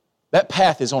 That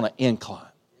path is on an incline.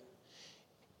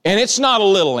 And it's not a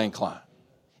little incline.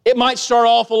 It might start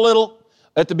off a little.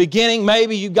 At the beginning,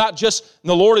 maybe you got the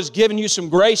Lord has given you some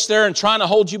grace there and trying to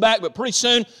hold you back, but pretty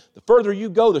soon, the further you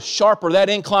go, the sharper that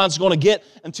incline is going to get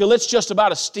until it's just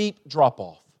about a steep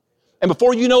drop-off. And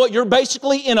before you know it, you're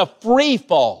basically in a free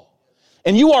fall.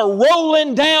 And you are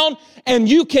rolling down, and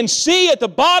you can see at the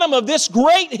bottom of this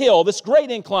great hill, this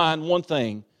great incline, one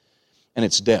thing, and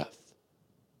it's death.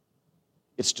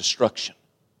 It's destruction.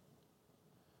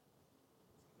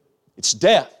 It's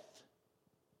death.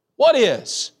 What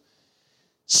is?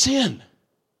 Sin.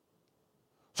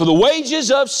 For the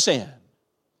wages of sin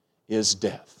is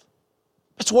death.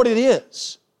 That's what it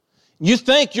is. You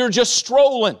think you're just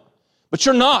strolling, but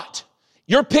you're not.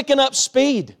 You're picking up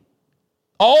speed.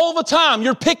 All the time,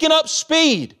 you're picking up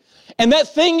speed. And that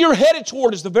thing you're headed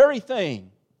toward is the very thing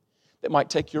that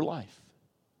might take your life.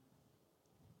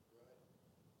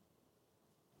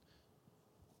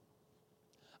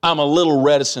 I'm a little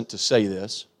reticent to say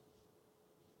this,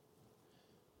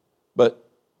 but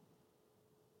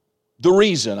the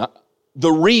reason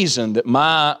that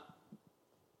my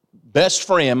best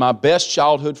friend, my best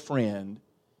childhood friend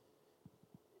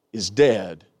is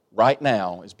dead right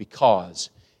now is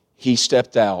because he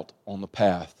stepped out on the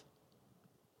path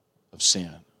of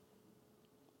sin.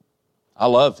 I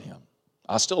loved him.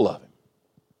 I still love him.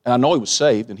 And I know he was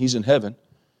saved and he's in heaven.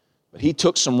 But he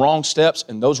took some wrong steps,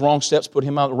 and those wrong steps put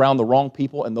him out around the wrong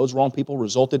people, and those wrong people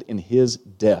resulted in his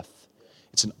death.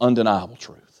 It's an undeniable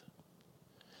truth.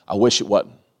 I wish it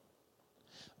wasn't.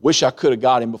 Wish I could have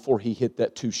got him before he hit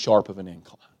that too sharp of an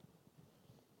incline.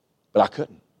 But I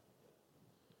couldn't.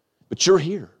 But you're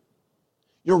here.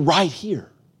 You're right here.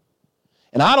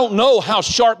 And I don't know how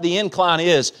sharp the incline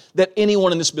is that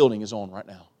anyone in this building is on right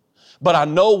now. But I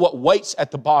know what waits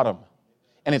at the bottom,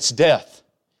 and it's death.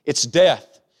 It's death.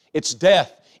 It's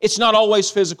death. It's not always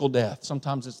physical death.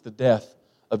 Sometimes it's the death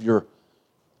of your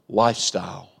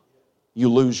lifestyle. You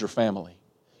lose your family.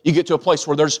 You get to a place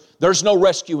where there's no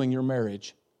rescuing your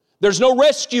marriage. There's no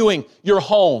rescuing your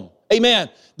home. Amen.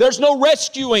 There's no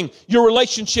rescuing your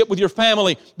relationship with your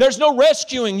family. There's no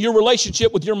rescuing your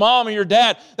relationship with your mom or your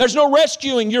dad. There's no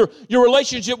rescuing your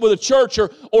relationship with a church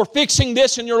or fixing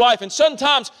this in your life. And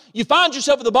sometimes you find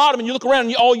yourself at the bottom and you look around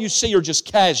and all you see are just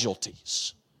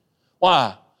casualties.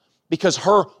 Why? Because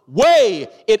her way,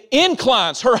 it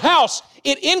inclines, her house,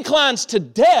 it inclines to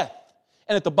death.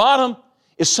 And at the bottom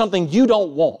is something you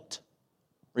don't want.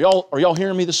 Are y'all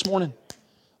hearing me this morning?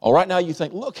 All right, now you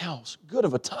think, look how good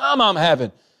of a time I'm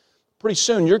having. Pretty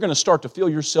soon you're going to start to feel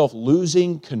yourself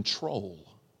losing control.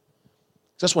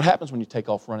 That's what happens when you take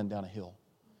off running down a hill.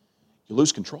 You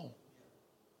lose control.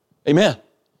 Amen.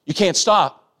 You can't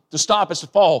stop. To stop is to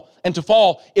fall, and to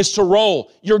fall is to roll.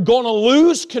 You're going to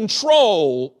lose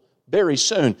control very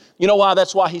soon. You know why?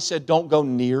 That's why he said, don't go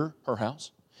near her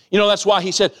house. You know, that's why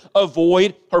he said,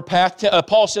 avoid her path.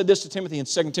 Paul said this to Timothy in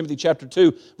 2 Timothy chapter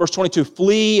 2, verse 22,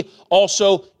 flee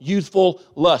also youthful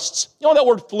lusts. You know what that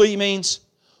word flee means?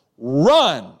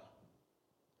 Run.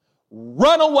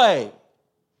 Run away.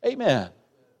 Amen.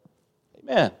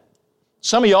 Amen.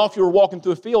 Some of y'all, if you were walking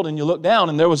through a field and you looked down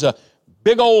and there was a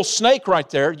big old snake right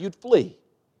there, you'd flee.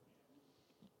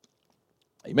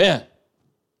 Amen.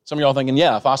 Some of y'all thinking,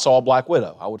 yeah, if I saw a black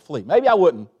widow, I would flee. Maybe I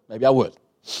wouldn't. Maybe I would.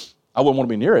 I wouldn't want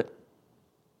to be near it.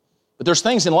 But there's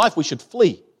things in life we should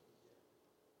flee.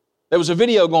 There was a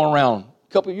video going around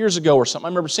a couple of years ago or something I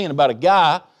remember seeing about a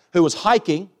guy who was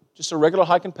hiking, just a regular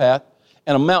hiking path,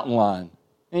 and a mountain lion.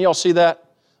 Any of y'all see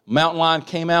that? Mountain lion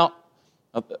came out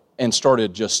and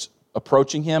started just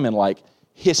approaching him and like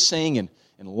hissing and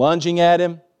lunging at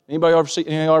him. Anybody ever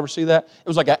see that? It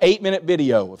was like an 8-minute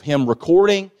video of him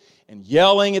recording and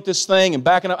yelling at this thing and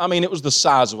backing up. I mean, it was the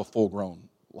size of a full-grown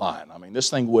lion. I mean, this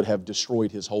thing would have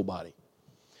destroyed his whole body.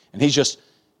 And he's just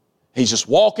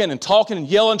walking and talking and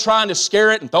yelling, trying to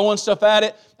scare it and throwing stuff at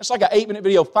it. It's like an 8-minute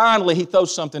video. Finally, he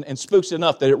throws something and spooks it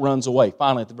enough that it runs away,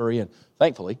 finally at the very end,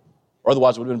 thankfully. Or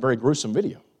otherwise, it would have been a very gruesome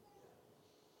video.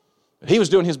 But he was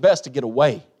doing his best to get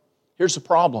away. Here's the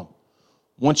problem.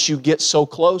 Once you get so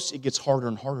close, it gets harder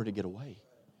and harder to get away.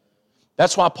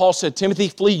 That's why Paul said, Timothy,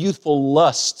 flee youthful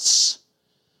lusts.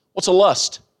 What's a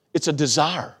lust? It's a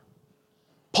desire.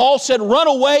 Paul said, run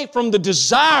away from the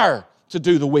desire to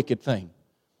do the wicked thing.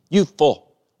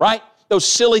 Youthful, right? Those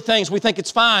silly things, we think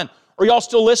it's fine. Are y'all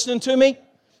still listening to me?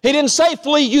 He didn't say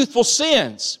flee youthful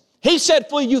sins. He said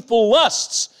flee youthful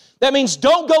lusts. That means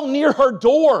don't go near her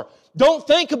door. Don't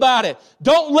think about it.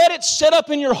 Don't let it set up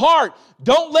in your heart.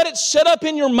 Don't let it set up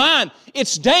in your mind.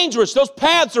 It's dangerous. Those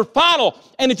paths are final.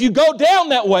 And if you go down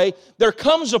that way, there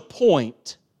comes a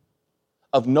point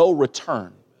of no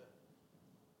return.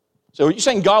 So are you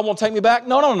saying God won't take me back?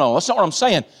 No. That's not what I'm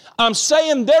saying. I'm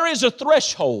saying there is a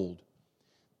threshold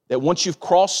that once you've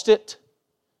crossed it,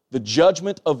 the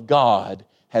judgment of God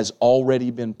has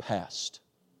already been passed.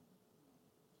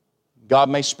 God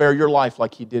may spare your life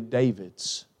like He did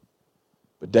David's.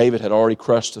 But David had already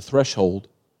crossed the threshold.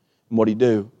 And what did he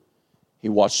do? He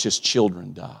watched his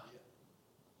children die.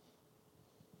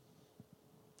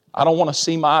 I don't want to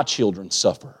see my children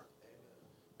suffer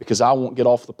because I won't get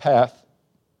off the path.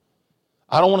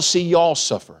 I don't want to see y'all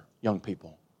suffer, young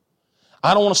people.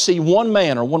 I don't want to see one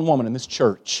man or one woman in this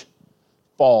church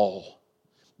fall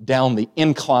down the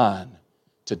incline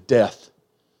to death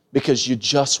because you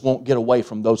just won't get away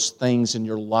from those things in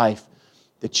your life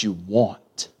that you want.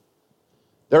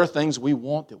 There are things we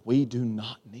want that we do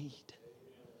not need.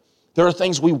 There are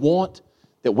things we want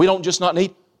that we don't just not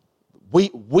need.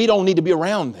 We don't need to be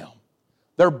around them.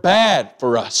 They're bad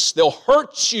for us. They'll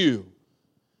hurt you.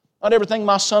 Not everything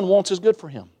my son wants is good for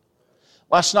him.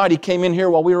 Last night he came in here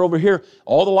while we were over here.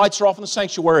 All the lights are off in the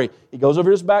sanctuary. He goes over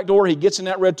to his back door. He gets in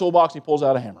that red toolbox and he pulls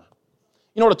out a hammer.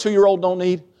 You know what a 2-year-old don't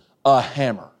need? A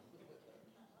hammer.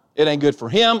 It ain't good for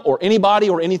him or anybody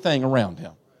or anything around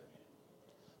him.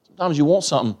 Sometimes you want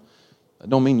something, that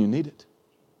don't mean you need it.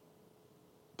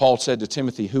 Paul said to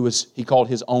Timothy, he called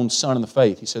his own son in the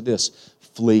faith, he said this,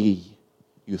 flee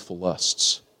youthful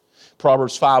lusts.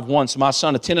 Proverbs 5:1, so my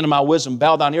son, attend unto my wisdom,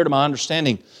 bow thine ear to my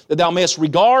understanding, that thou mayest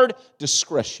regard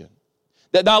discretion,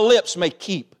 that thy lips may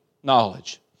keep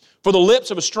knowledge. For the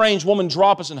lips of a strange woman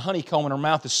drop as an honeycomb, and her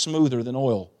mouth is smoother than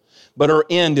oil, but her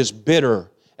end is bitter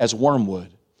as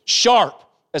wormwood, sharp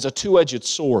as a two-edged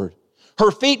sword. Her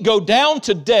feet go down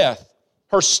to death,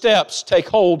 her steps take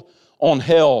hold on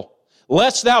hell.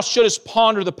 Lest thou shouldest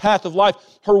ponder the path of life,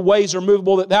 her ways are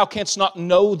movable, that thou canst not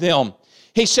know them.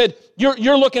 He said,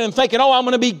 you're looking and thinking, oh, I'm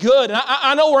going to be good. And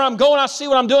I know where I'm going. I see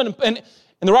what I'm doing. And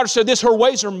the writer said this, her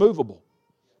ways are movable.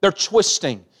 They're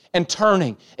twisting and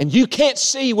turning. And you can't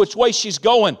see which way she's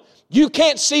going. You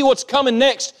can't see what's coming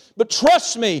next. But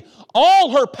trust me,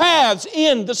 all her paths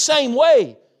end the same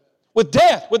way. With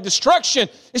death, with destruction.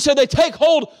 He said they take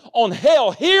hold on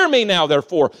hell. Hear me now,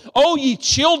 therefore. O ye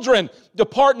children,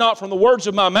 depart not from the words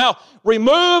of my mouth.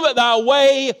 Remove thy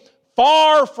way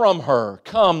far from her.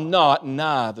 Come not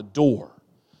nigh the door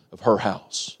of her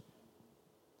house.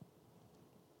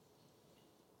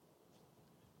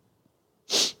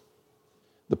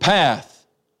 The path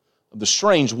of the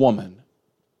strange woman,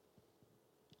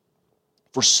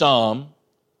 for some,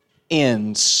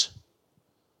 ends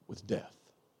with death.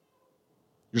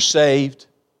 You're saved.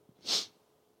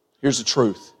 Here's the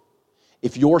truth.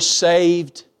 If you're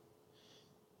saved,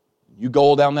 you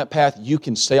go down that path, you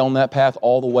can stay on that path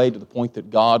all the way to the point that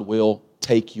God will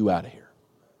take you out of here.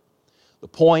 The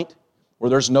point where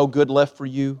there's no good left for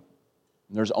you,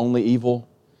 and there's only evil,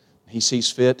 He sees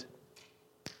fit,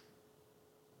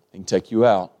 He can take you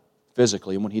out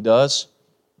physically. And when He does,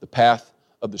 the path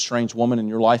of the strange woman in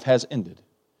your life has ended,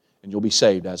 and you'll be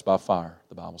saved as by fire,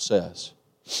 the Bible says.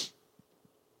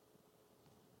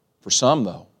 For some,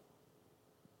 though,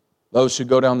 those who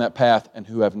go down that path and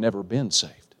who have never been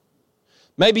saved.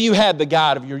 Maybe you had the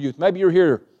guide of your youth. Maybe you're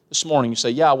here this morning. You say,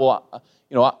 yeah, well,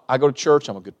 I go to church.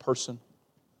 I'm a good person.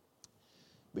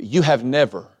 But you have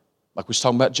never, like we was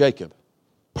talking about Jacob,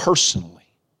 personally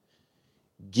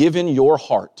given your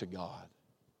heart to God,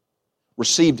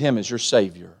 received Him as your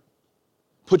Savior,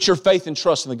 put your faith and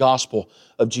trust in the gospel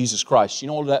of Jesus Christ. You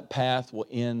know where that path will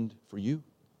end for you?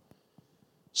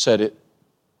 Said it,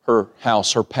 her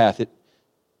house, her path, it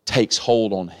takes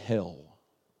hold on hell.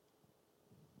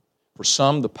 For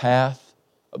some, the path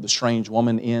of the strange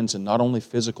woman ends in not only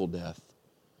physical death,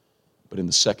 but in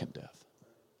the second death,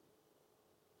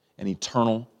 an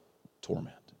eternal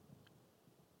torment.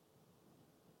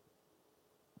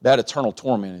 That eternal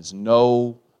torment is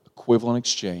no equivalent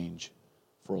exchange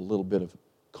for a little bit of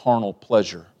carnal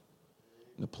pleasure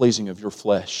and the pleasing of your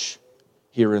flesh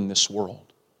here in this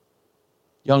world.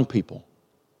 Young people,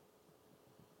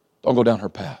 don't go down her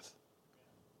path.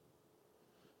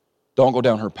 Don't go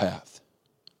down her path.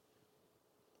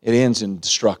 It ends in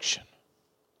destruction.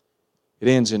 It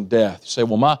ends in death. You say,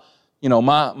 well,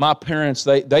 my parents,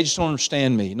 they just don't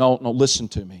understand me. No, listen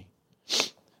to me.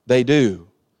 They do.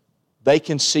 They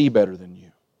can see better than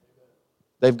you.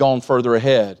 They've gone further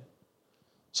ahead.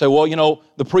 Say, well,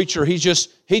 the preacher, he's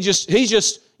just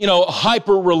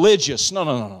hyper religious.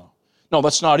 No. No,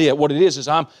 that's not it. What it is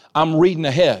I'm reading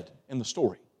ahead in the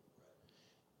story.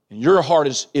 And your heart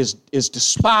is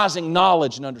despising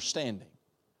knowledge and understanding.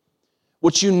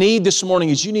 What you need this morning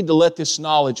is you need to let this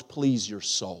knowledge please your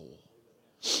soul.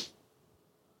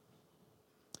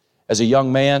 As a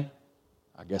young man,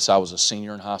 I guess I was a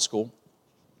senior in high school.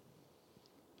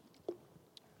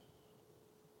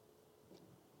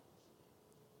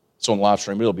 It's on live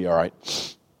stream, it'll be all right.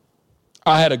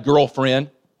 I had a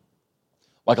girlfriend,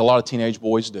 like a lot of teenage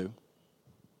boys do.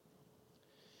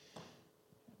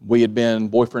 We had been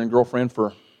boyfriend and girlfriend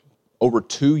for over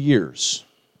 2 years.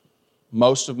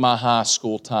 Most of my high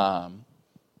school time,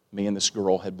 me and this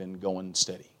girl had been going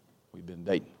steady. We'd been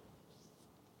dating.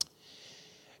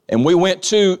 And we went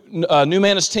to New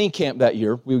Manus Teen Camp that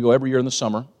year. We would go every year in the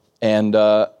summer. And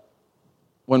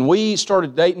when we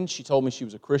started dating, she told me she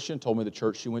was a Christian, told me the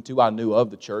church she went to. I knew of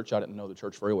the church. I didn't know the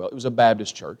church very well. It was a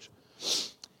Baptist church.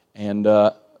 And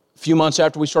a few months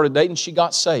after we started dating, she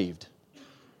got saved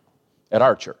at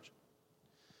our church.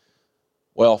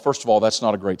 Well, first of all, that's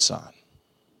not a great sign.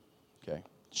 Okay.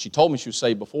 She told me she was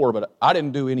saved before, but I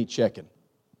didn't do any checking.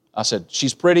 I said,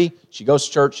 she's pretty, she goes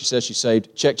to church, she says she's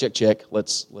saved, check,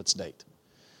 let's date.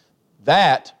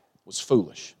 That was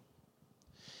foolish.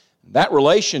 That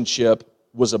relationship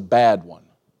was a bad one.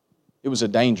 It was a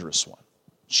dangerous one.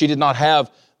 She did not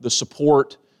have the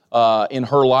support in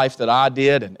her life that I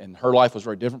did, and her life was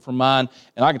very different from mine.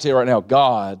 And I can tell you right now,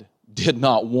 God did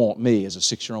not want me as a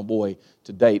 6-year-old boy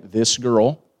to date this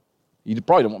girl. You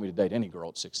probably don't want me to date any girl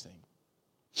at 16.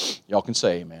 Y'all can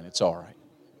say amen, it's all right.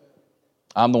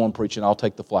 I'm the one preaching, I'll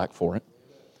take the flack for it.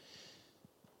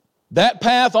 That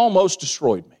path almost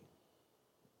destroyed me.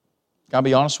 Can I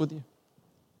be honest with you?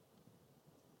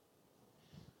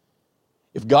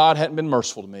 If God hadn't been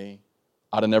merciful to me,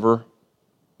 I'd have never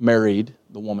married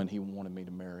the woman He wanted me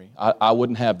to marry. I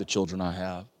wouldn't have the children I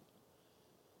have.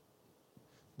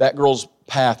 That girl's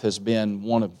path has been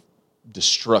one of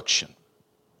destruction.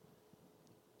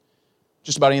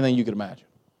 Just about anything you could imagine.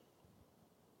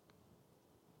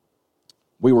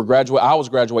 I was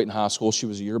graduating high school. She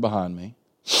was a year behind me.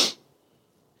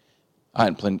 I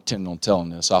hadn't intended on telling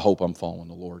this. I hope I'm following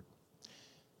the Lord.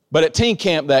 But at teen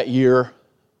camp that year,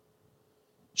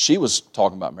 she was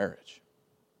talking about marriage.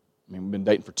 I mean, we've been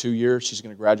dating for 2 years. She's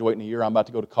going to graduate in a year. I'm about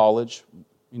to go to college.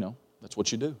 That's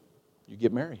what you do. You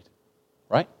get married,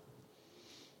 right?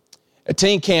 At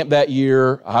teen camp that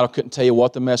year, I couldn't tell you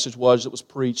what the message was that was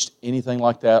preached, anything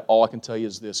like that. All I can tell you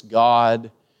is this: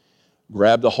 God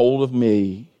grabbed a hold of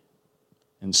me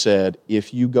and said,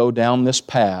 if you go down this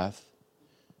path,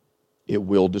 it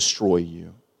will destroy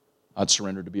you. I'd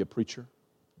surrender to be a preacher.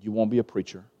 You won't be a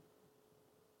preacher.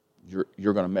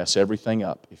 you're going to mess everything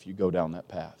up if you go down that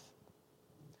path.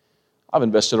 I've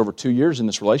invested over 2 years in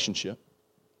this relationship,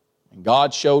 and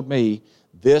God showed me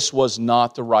this was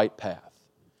not the right path.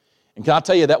 And can I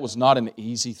tell you, that was not an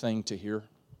easy thing to hear?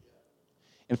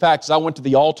 In fact, as I went to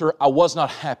the altar, I was not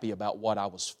happy about what I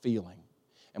was feeling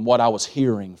and what I was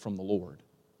hearing from the Lord.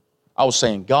 I was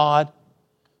saying, God,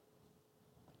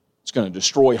 it's going to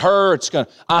destroy her.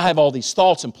 I have all these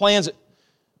thoughts and plans.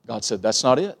 God said, that's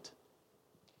not it.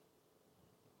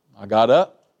 I got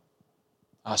up.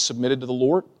 I submitted to the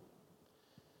Lord.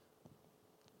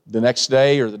 The next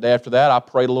day or the day after that, I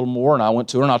prayed a little more, and I went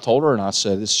to her and I told her, and I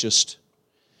said, it's just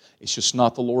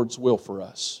not the Lord's will for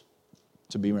us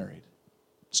to be married,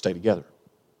 stay together.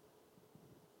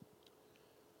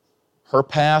 Her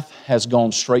path has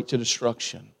gone straight to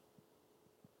destruction.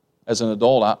 As an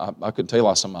adult, I couldn't tell you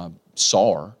last time I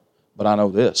saw her, but I know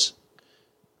this.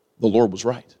 The Lord was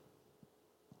right.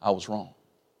 I was wrong.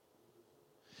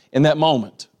 In that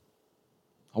moment,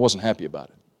 I wasn't happy about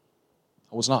it.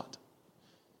 I was not.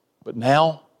 But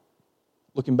now,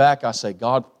 looking back, I say,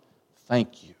 God,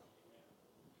 thank you.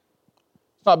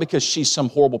 It's not because she's some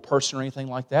horrible person or anything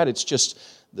like that. It's just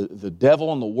the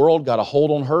devil and the world got a hold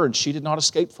on her, and she did not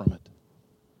escape from it.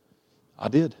 I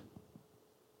did.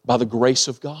 By the grace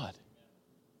of God.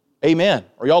 Amen.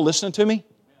 Are y'all listening to me?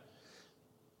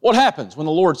 What happens when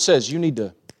the Lord says you need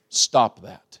to stop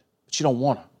that, but you don't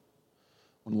want to?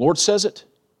 When the Lord says it,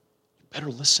 you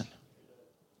better listen.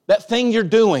 That thing you're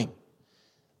doing,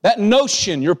 that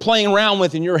notion you're playing around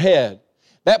with in your head,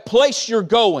 that place you're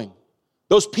going,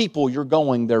 those people you're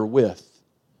going there with,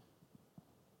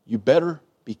 you better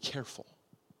be careful.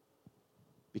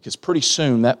 Because pretty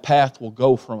soon that path will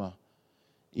go from a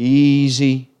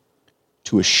easy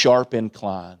to a sharp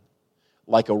incline,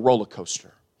 like a roller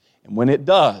coaster. And when it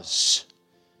does,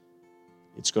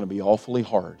 it's going to be awfully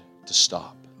hard to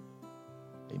stop.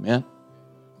 Amen?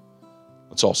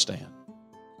 Let's all stand.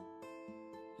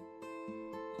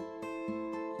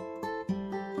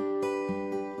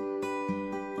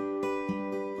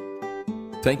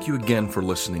 Thank you again for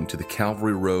listening to the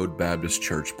Calvary Road Baptist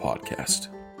Church podcast.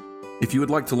 If you would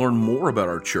like to learn more about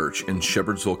our church in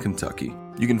Shepherdsville, Kentucky,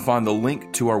 you can find the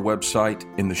link to our website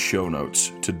in the show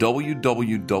notes to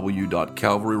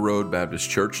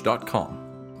www.calvaryroadbaptistchurch.com.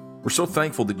 We're so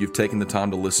thankful that you've taken the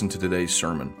time to listen to today's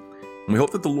sermon, and we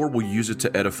hope that the Lord will use it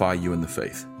to edify you in the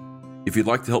faith. If you'd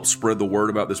like to help spread the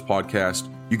word about this podcast,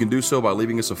 you can do so by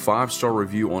leaving us a 5-star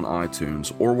review on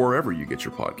iTunes or wherever you get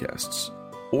your podcasts,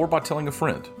 or by telling a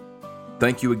friend.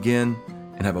 Thank you again,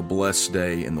 and have a blessed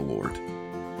day in the Lord.